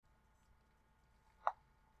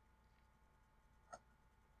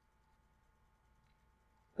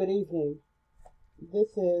Good evening.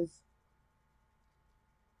 This is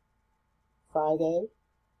Friday,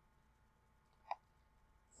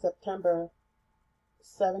 September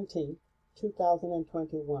 17th,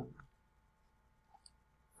 2021.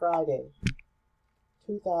 Friday,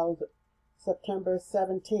 September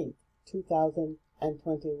 17th,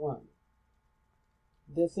 2021.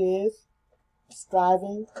 This is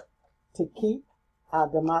Striving to Keep Our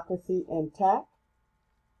Democracy Intact.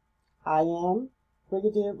 I am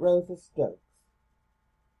Brigadier Rosa Stokes.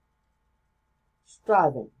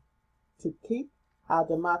 Striving to keep our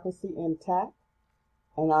democracy intact,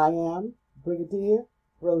 and I am Brigadier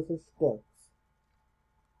Rosa Stokes.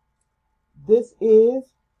 This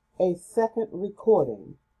is a second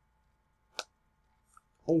recording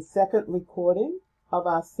of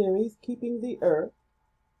our series, Keeping the Earth,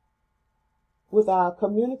 with our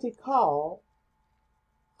community call,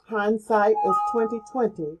 Hindsight is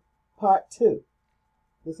 2020, Part 2.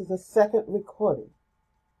 This is a second recording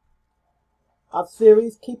of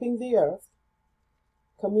series Keeping the Earth,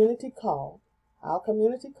 community call, our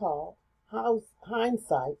community call,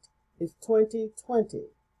 Hindsight is 2020,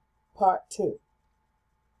 Part 2.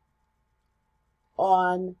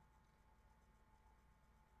 On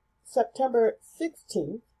September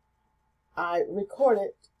 16th, I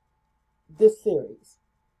recorded this series.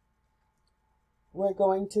 We're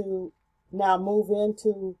going to now move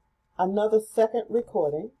into another second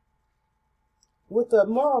recording with the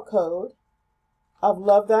moral code of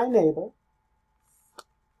love thy neighbor.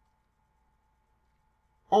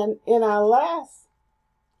 And in our last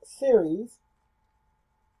series,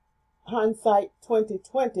 Hindsight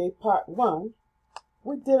 2020, Part 1,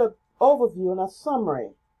 we did an overview and a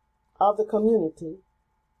summary of the community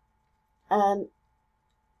and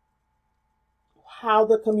how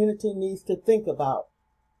the community needs to think about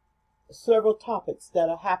several topics that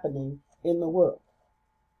are happening in the world.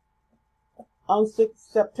 On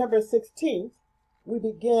September 16th, we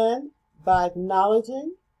began by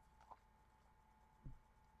acknowledging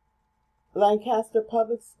Lancaster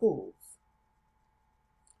Public Schools,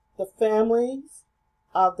 the families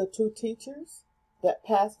of the two teachers that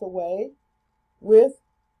passed away with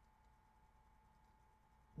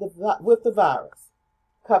the virus,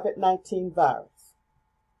 COVID-19 virus.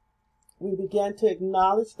 We began to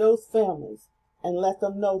acknowledge those families and let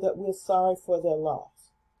them know that we're sorry for their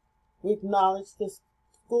loss. We acknowledge the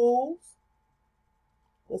schools,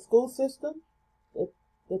 the school system,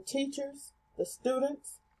 the teachers, the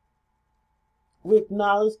students. We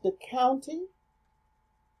acknowledge the county.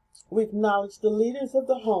 We acknowledge the leaders of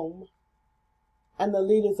the home and the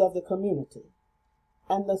leaders of the community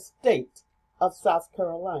and the state of South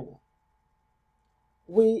Carolina.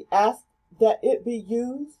 We ask that it be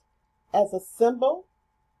used as a symbol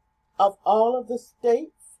of all of the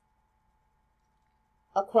states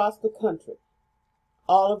across the country,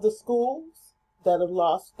 all of the schools that have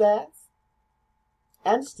lost staff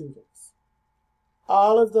and students,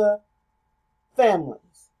 all of the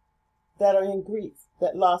families that are in grief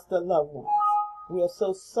that lost their loved ones. We are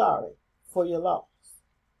so sorry for your loss.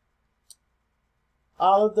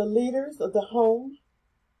 All of the leaders of the home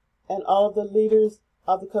and all of the leaders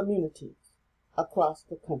of the communities across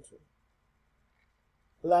the country.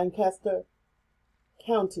 Lancaster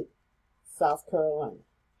County, South Carolina,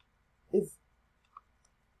 is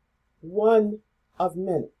one of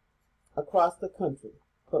many across the country,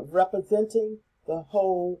 but representing the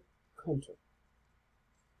whole country.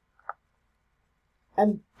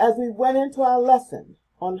 And as we went into our lesson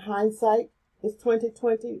on Hindsight is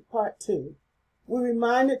 2020, Part 2, we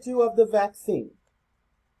reminded you of the vaccine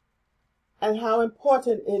and how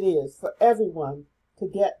important it is for everyone to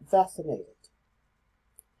get vaccinated.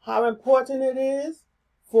 How important it is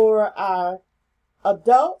for our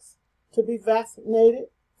adults to be vaccinated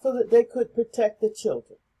so that they could protect the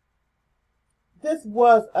children. This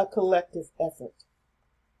was a collective effort,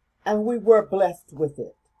 and we were blessed with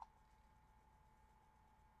it.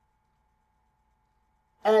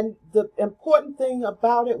 And the important thing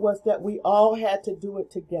about it was that we all had to do it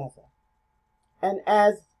together. And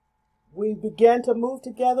as we began to move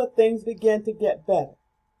together, things began to get better.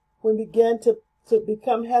 We began to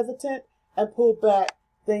become hesitant and pull back,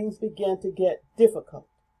 things began to get difficult.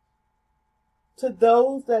 To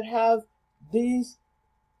those that have these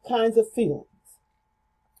kinds of feelings,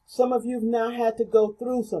 some of you have now had to go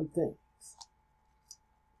through some things.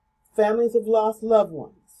 Families have lost loved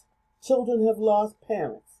ones. Children have lost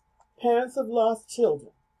parents. Parents have lost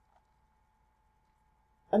children.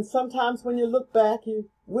 And sometimes when you look back, you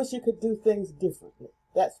wish you could do things differently.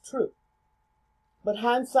 That's true. But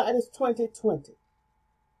hindsight is 2020.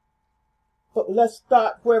 But let's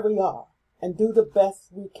start where we are and do the best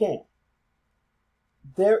we can.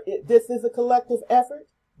 This is a collective effort.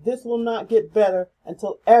 This will not get better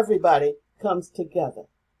until everybody comes together.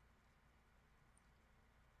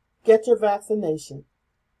 Get your vaccination,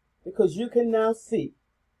 because you can now see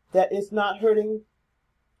that it's not hurting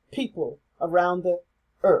people around the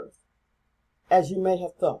earth as you may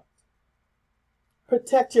have thought.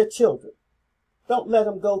 Protect your children. Don't let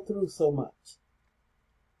them go through so much.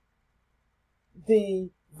 The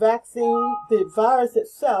vaccine, the virus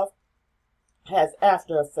itself, has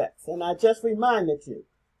after effects, and I just reminded you,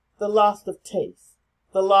 the loss of taste,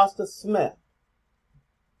 the loss of smell,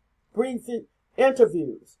 breathing,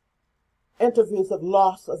 interviews of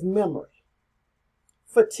loss of memory,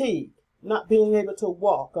 fatigue, not being able to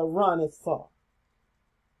walk or run as far,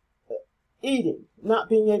 eating, not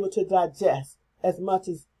being able to digest as much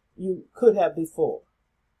as you could have before.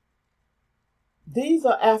 These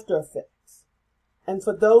are after effects, and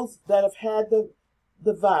for those that have had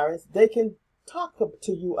the virus, they can talk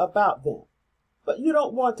to you about them. But you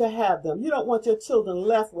don't want to have them. You don't want your children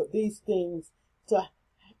left with these things to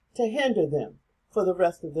hinder them for the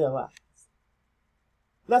rest of their lives.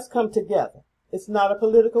 Let's come together. It's not a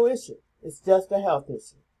political issue. It's just a health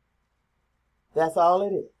issue. That's all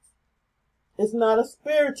it is. It's not a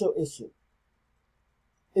spiritual issue.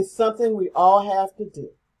 It's something we all have to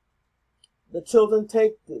do. The children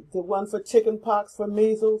take the one for chicken pox, for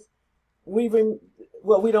measles. We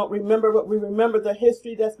don't remember, but we remember the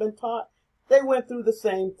history that's been taught. They went through the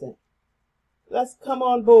same thing. Let's come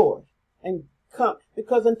on board and come,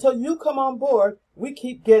 because until you come on board, we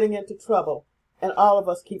keep getting into trouble and all of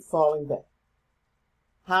us keep falling back.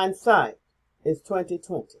 Hindsight is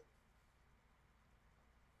 2020.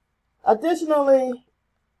 Additionally,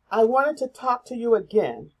 I wanted to talk to you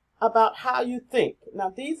again about how you think. Now,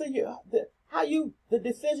 these are the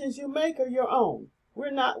decisions you make are your own.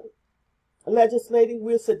 We're not legislating,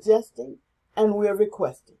 we're suggesting, and we're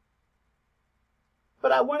requesting.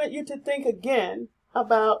 But I wanted you to think again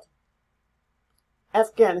about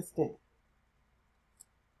Afghanistan.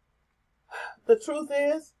 The truth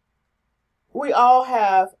is, we all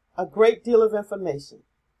have a great deal of information,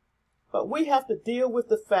 but we have to deal with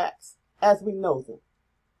the facts as we know them.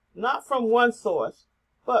 Not from one source,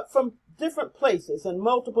 but from different places and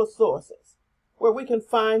multiple sources where we can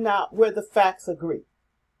find out where the facts agree.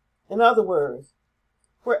 In other words,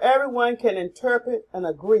 where everyone can interpret and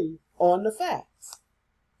agree on the facts.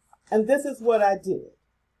 And this is what I did.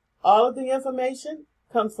 All of the information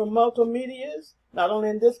comes from multimedias, not only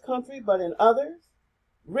in this country, but in others,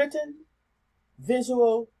 written,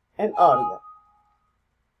 visual, and audio.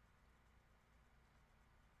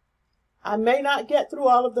 I may not get through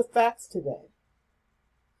all of the facts today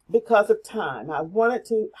because of time. I wanted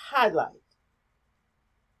to highlight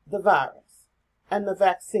the virus and the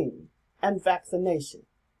vaccine and vaccination.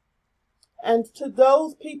 And to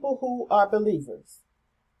those people who are believers,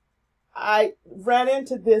 I ran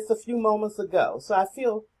into this a few moments ago, so I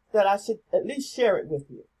feel that I should at least share it with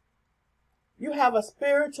you. You have a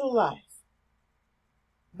spiritual life,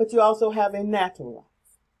 but you also have a natural life.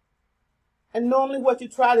 And normally what you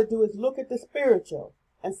try to do is look at the spiritual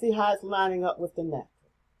and see how it's lining up with the natural.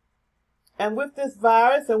 And with this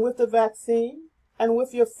virus and with the vaccine and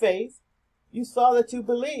with your faith, you saw that you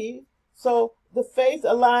believe, so the faith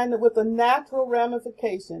aligned with the natural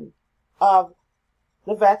ramification of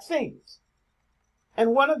the vaccines.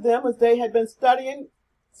 And one of them was scientists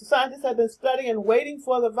had been studying and waiting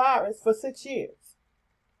for the virus for 6 years.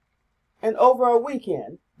 And over a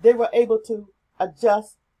weekend, they were able to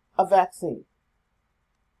adjust a vaccine.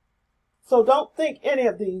 So don't think any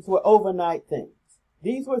of these were overnight things.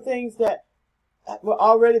 These were things that were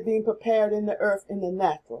already being prepared in the earth in the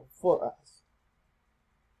natural for us.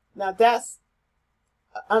 Now that's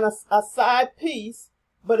a side piece,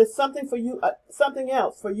 but it's something for you, something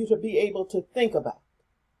else for you to be able to think about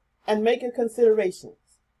and make your considerations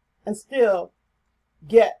and still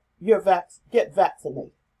get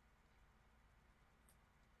vaccinated.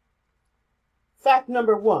 Fact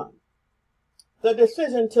number 1, the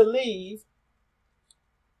decision to leave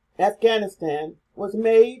Afghanistan was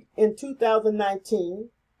made in 2019,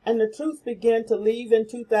 and the troops began to leave in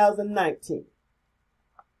 2019.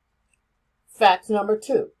 Fact number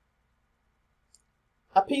 2,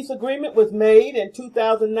 a peace agreement was made in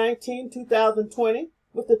 2019-2020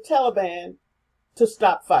 with the Taliban to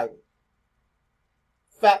stop fighting.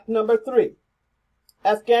 Fact number 3,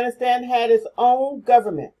 Afghanistan had its own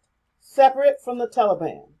government separate from the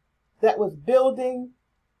Taliban that was building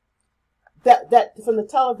that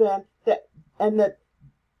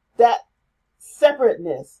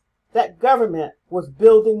separateness, that government was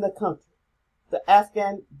building the country. The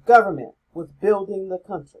Afghan government was building the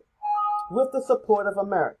country with the support of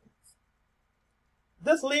Americans.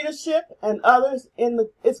 This leadership and others in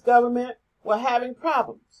its government were having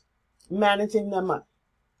problems managing their money.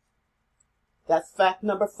 That's fact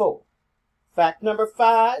number 4. Fact number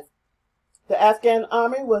 5, the Afghan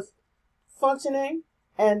army was functioning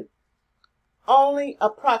and only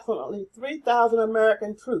approximately 3,000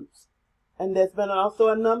 American troops, and there's been also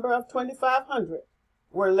a number of 2,500,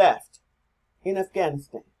 were left in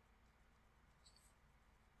Afghanistan.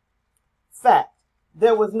 Fact,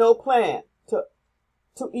 there was no plan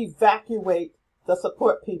to evacuate the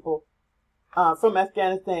support people from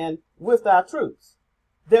Afghanistan with our troops.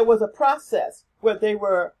 There was a process where they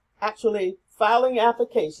were actually filing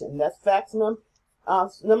application. That's fact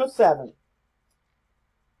number 7.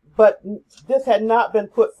 But this had not been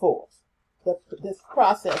put forth. This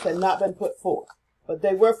process had not been put forth. But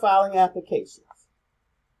they were filing applications.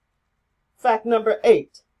 Fact number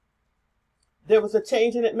 8. There was a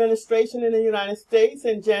change in administration in the United States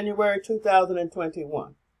in January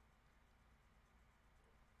 2021.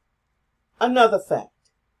 Another fact.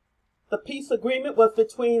 The peace agreement was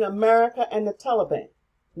between America and the Taliban,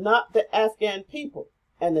 not the Afghan people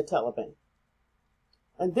and the Taliban.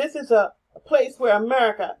 And this is a place where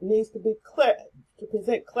America needs to be clear, to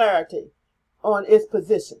present clarity on its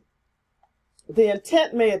position. The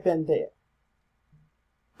intent may have been there,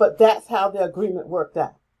 but that's how the agreement worked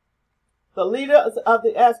out. The leaders of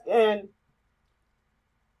the Afghan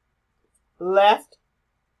left.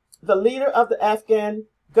 The leader of the Afghan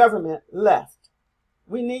government left.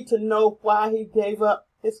 We need to know why he gave up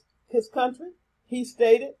his country. He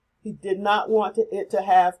stated he did not want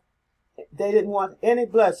they didn't want any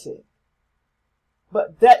bloodshed.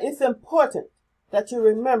 But that it's important that you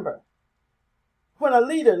remember, when a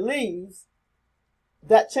leader leaves,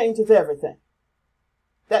 that changes everything.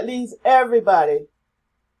 That leaves everybody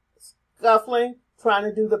scuffling, trying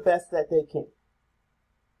to do the best that they can.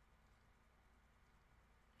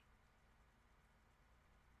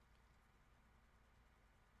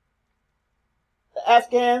 The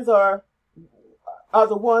Afghans are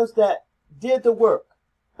the ones that did the work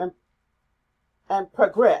and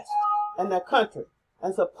progressed in their country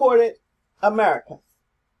and supported America.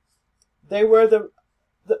 They were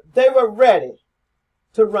they were ready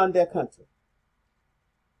to run their country.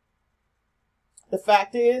 The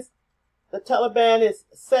fact is, the Taliban is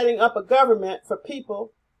setting up a government for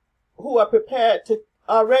people who are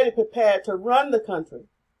already prepared to run the country,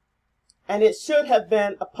 and it should have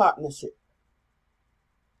been a partnership.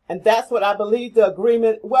 And that's what I believe the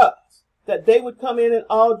agreement was, that they would come in and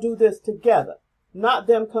all do this together, not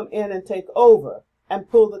them come in and take over and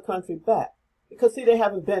pull the country back. Because, see, they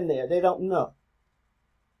haven't been there. They don't know.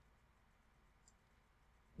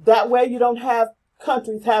 That way you don't have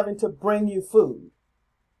countries having to bring you food.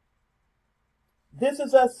 This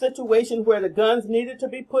is a situation where the guns needed to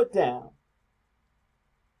be put down.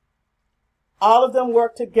 All of them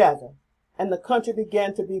worked together, and the country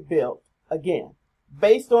began to be built again,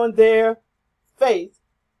 based on their faith,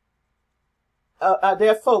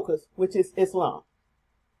 their focus, which is Islam.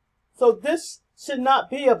 So this should not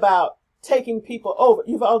be about taking people over.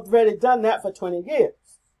 You've already done that for 20 years.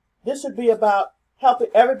 This should be about helping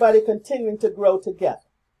everybody continuing to grow together.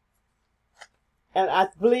 And I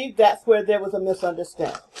believe that's where there was a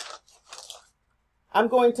misunderstanding. I'm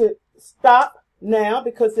going to stop now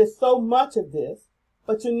because there's so much of this,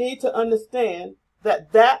 but you need to understand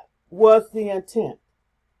that that was the intent.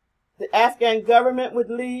 The Afghan government would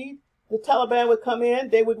lead, the Taliban would come in,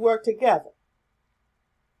 they would work together.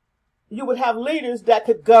 You would have leaders that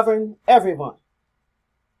could govern everyone.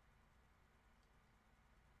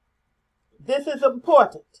 This is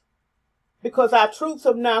important because our troops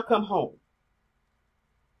have now come home.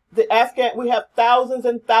 We have thousands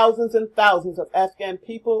and thousands and thousands of Afghan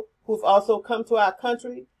people who've also come to our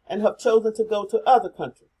country and have chosen to go to other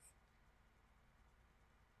countries.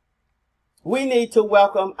 We need to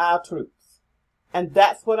welcome our troops. And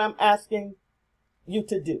that's what I'm asking you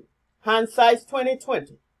to do. Hindsight's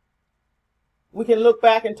 2020. We can look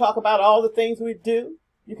back and talk about all the things we do.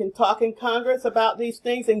 You can talk in Congress about these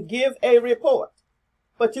things and give a report.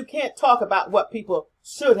 But you can't talk about what people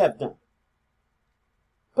should have done.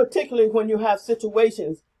 Particularly when you have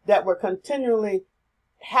situations that were continually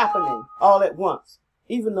happening all at once.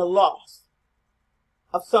 Even the loss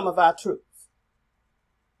of some of our troops.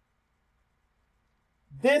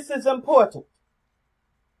 This is important.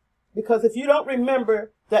 Because if you don't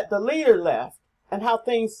remember that the leader left and how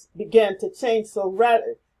things began to change so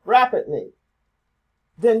rapidly,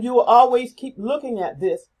 then you will always keep looking at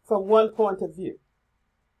this from one point of view.